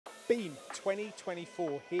BIEMH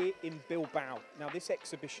 2024 here in Bilbao. Now this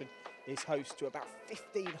exhibition is host to about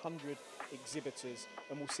 1,500 exhibitors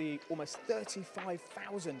and we'll see almost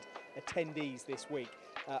 35,000 attendees this week.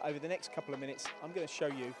 Over the next couple of minutes, I'm going to show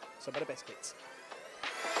you some of the best bits.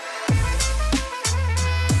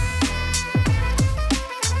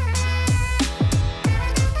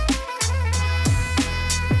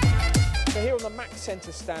 Here on the MAZAK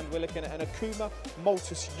Centre stand, we're looking at an Okuma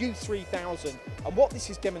Multus U3000, and what this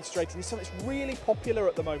is demonstrating is something that's really popular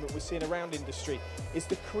at the moment we're seeing around industry, is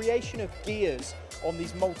the creation of gears on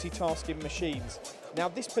these multitasking machines. Now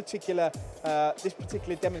this particular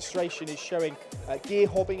demonstration is showing gear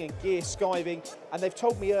hobbing and gear skiving, and they've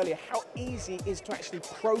told me earlier how easy it is to actually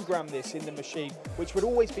program this in the machine, which would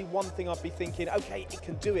always be one thing I'd be thinking, okay, it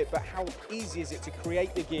can do it, but how easy is it to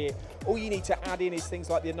create the gear? All you need to add in is things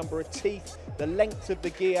like the number of teeth, the length of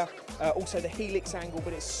the gear, also the helix angle,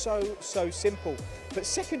 but it's so simple. But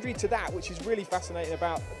secondary to that, which is really fascinating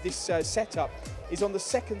about this setup, is on the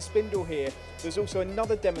second spindle here, there's also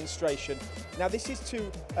another demonstration. Now this is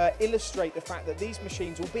to illustrate the fact that these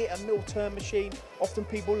machines, albeit a mill turn machine, often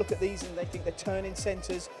people look at these and they think they're turning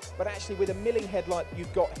centres, but actually with a milling head like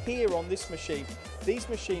you've got here on this machine, these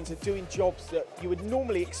machines are doing jobs that you would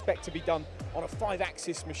normally expect to be done on a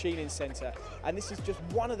 5-axis machining centre. And this is just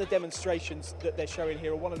one of the demonstrations that they're showing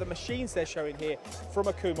here, or one of the machines they're showing here from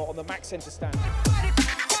Okuma on the MAZAK Centre stand.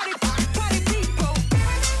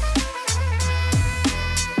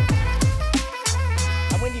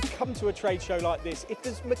 When you come to a trade show like this, if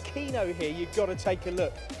there's Makino here, you've got to take a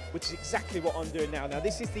look, which is exactly what I'm doing now. Now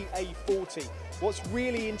this is the A40. What's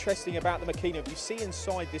really interesting about the Makino, if you see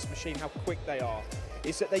inside this machine how quick they are,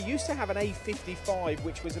 is that they used to have an A55,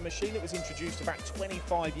 which was a machine that was introduced about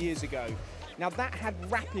 25 years ago. Now that had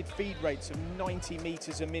rapid feed rates of 90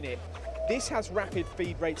 meters a minute. This has rapid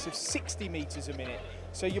feed rates of 60 meters a minute.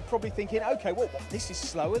 So you're probably thinking, okay, well, this is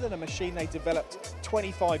slower than a machine they developed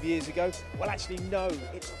 25 years ago. Well, actually, no,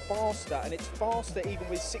 it's faster, and it's faster even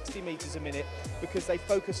with 60 meters a minute because they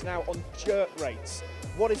focus now on jerk rates.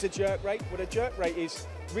 What is a jerk rate? Well, a jerk rate is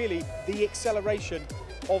really the acceleration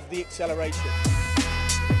of the acceleration.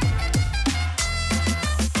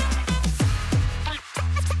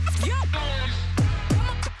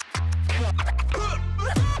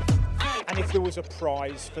 And if there was a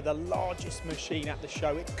prize for the largest machine at the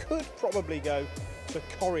show, it could probably go to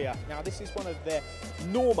Correa. Now this is one of their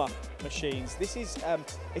Norma machines. This is,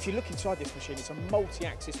 if you look inside this machine, it's a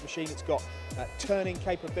multi-axis machine. It's got turning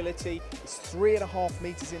capability. It's 3.5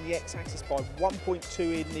 meters in the x-axis by 1.2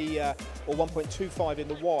 in the, or 1.25 in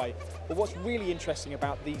the y. But what's really interesting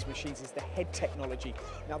about these machines is the head technology.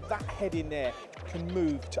 Now that head in there can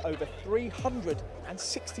move to over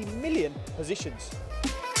 360 million positions.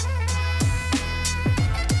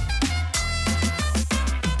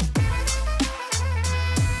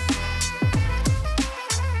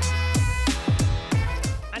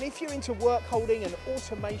 If you're into work holding and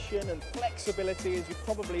automation and flexibility, as you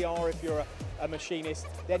probably are if you're a machinist,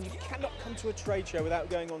 then you cannot come to a trade show without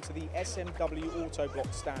going onto the SMW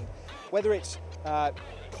Autoblock stand. Whether it's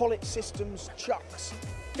collet systems, chucks,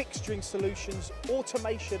 fixturing solutions,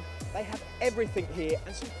 automation, they have everything here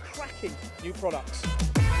and some cracking new products.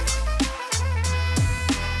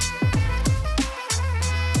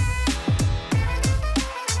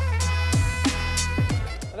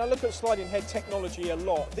 I look at sliding head technology a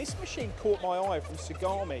lot. This machine caught my eye from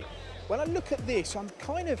Tsugami. When I look at this, I'm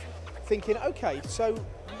kind of thinking, okay, so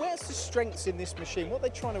where's the strengths in this machine? What are they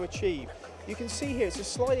trying to achieve? You can see here, it's a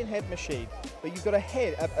sliding head machine, but you've got a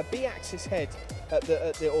head, a B-axis head,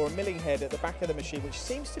 or a milling head at the back of the machine, which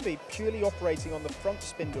seems to be purely operating on the front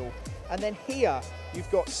spindle. And then here, you've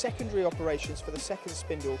got secondary operations for the second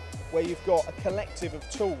spindle, where you've got a collective of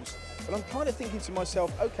tools. But I'm kind of thinking to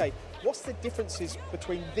myself, okay, what's the differences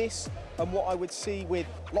between this and what I would see with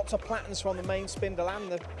lots of platens from the main spindle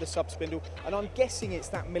and the sub spindle? And I'm guessing it's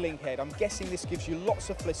that milling head. I'm guessing this gives you lots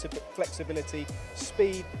of flexibility,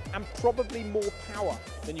 speed, and probably more power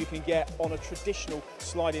than you can get on a traditional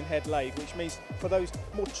sliding head lathe, which means for those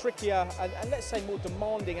more trickier and let's say more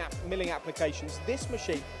demanding milling applications, this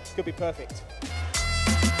machine could be perfect.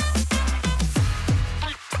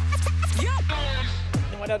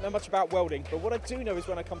 I don't know much about welding, but what I do know is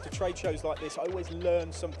when I come to trade shows like this, I always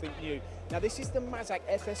learn something new. Now this is the MAZAK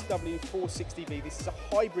FSW 460V. This is a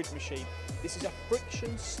hybrid machine. This is a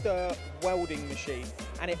friction stir welding machine,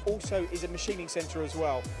 and it also is a machining center as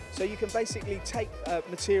well. So you can basically take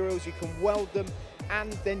materials, you can weld them,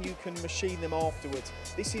 and then you can machine them afterwards.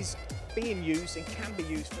 This is being used and can be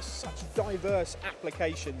used for such diverse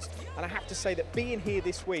applications. And I have to say that being here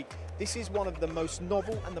this week, this is one of the most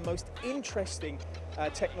novel and the most interesting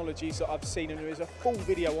technologies that I've seen, and there is a full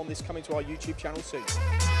video on this coming to our YouTube channel soon.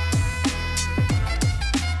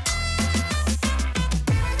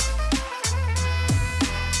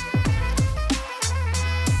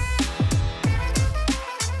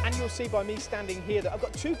 You'll see by me standing here that I've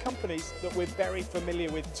got two companies that we're very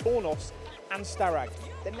familiar with, Tornos and Starrag.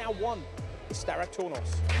 They're now one, is Starrag Tornos.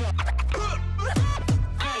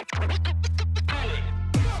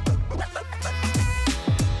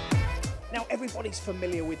 Now everybody's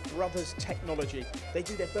familiar with Brothers Technology. They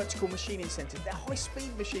do their vertical machining centres, their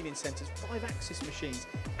high-speed machining centres, 5-axis machines,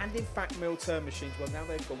 and in fact mill-turn machines. Well, now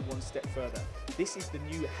they've gone one step further. This is the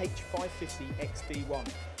new H550 XD1.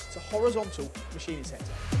 It's a horizontal machining centre.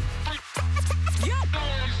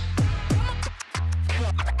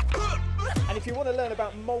 And if you want to learn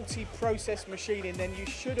about multi-process machining, then you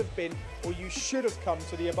should have been, or you should have come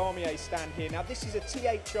to the Ibarmia stand here. Now this is a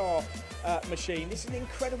THR machine. This is an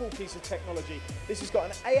incredible piece of technology. This has got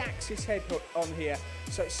an 8-axis head hook on here,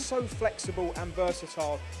 so it's so flexible and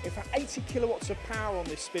versatile. In fact, 80 kilowatts of power on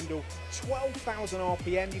this spindle, 12,000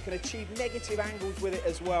 RPM. You can achieve negative angles with it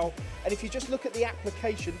as well. And if you just look at the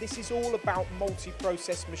application, this is all about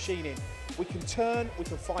multi-process machining. We can turn, we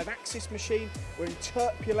can 5-axis machine, we're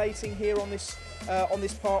interpolating here on this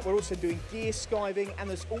part, we're also doing gear skiving, and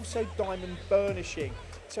there's also diamond burnishing.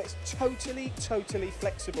 So it's totally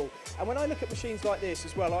flexible. And when I look at machines like this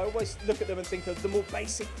as well, I always look at them and think of the more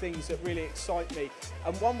basic things that really excite me.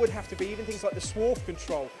 And one would have to be even things like the swarf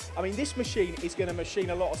control. I mean, this machine is going to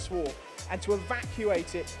machine a lot of swarf. And to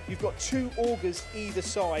evacuate it, you've got 2 augers either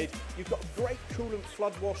side. You've got great coolant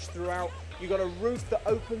flood wash throughout. You've got a roof that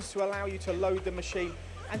opens to allow you to load the machine.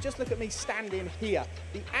 And just look at me standing here.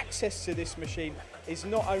 The access to this machine is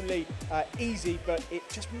not only easy, but it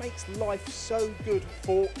just makes life so good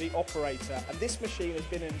for the operator. And this machine has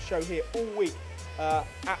been in the show here all week at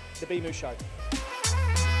the BIEMH show.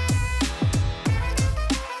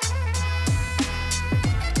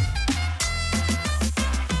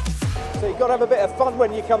 So you've got to have a bit of fun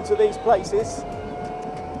when you come to these places.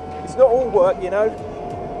 It's not all work, you know.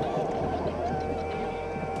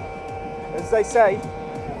 As they say,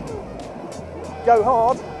 go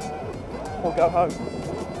hard or go home.